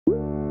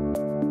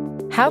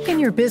How can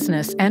your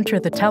business enter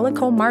the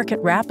telecom market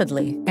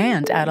rapidly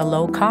and at a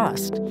low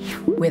cost?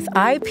 With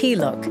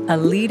IPLOOK, a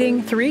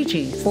leading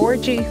 3G,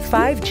 4G,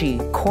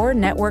 5G core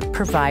network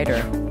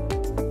provider.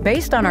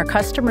 Based on our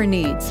customer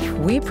needs,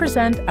 we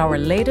present our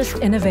latest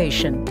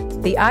innovation,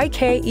 the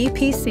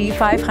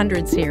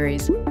IKEPC500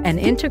 series, an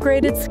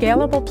integrated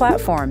scalable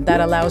platform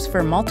that allows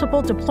for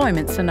multiple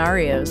deployment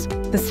scenarios.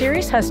 The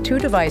series has two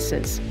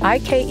devices,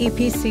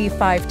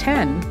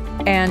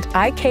 IKEPC510 and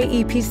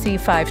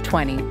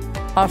IKEPC520,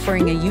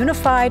 offering a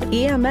unified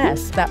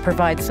EMS that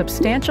provides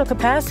substantial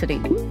capacity,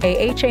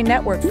 a HA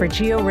network for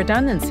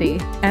geo-redundancy,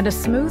 and a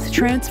smooth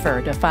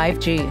transfer to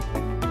 5G.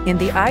 In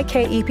the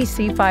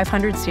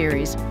IKEPC500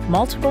 series,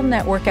 multiple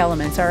network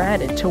elements are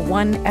added to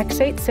one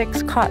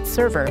X86 COTS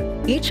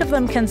server. Each of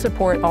them can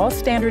support all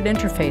standard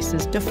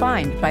interfaces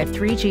defined by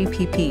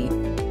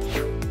 3GPP.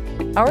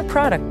 Our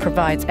product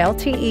provides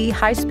LTE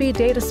high-speed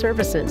data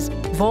services,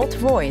 VoLTE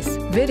voice,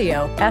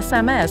 video,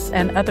 SMS,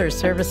 and other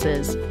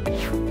services.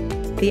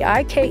 The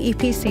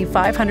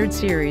IKEPC500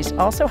 series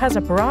also has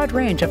a broad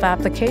range of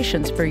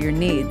applications for your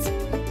needs.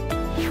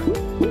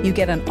 You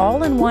get an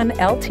all-in-one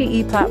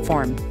LTE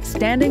platform,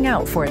 standing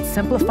out for its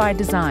simplified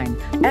design,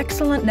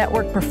 excellent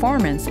network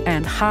performance,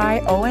 and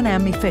high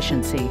O&M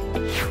efficiency.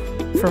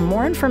 For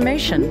more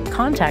information,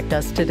 contact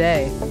us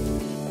today.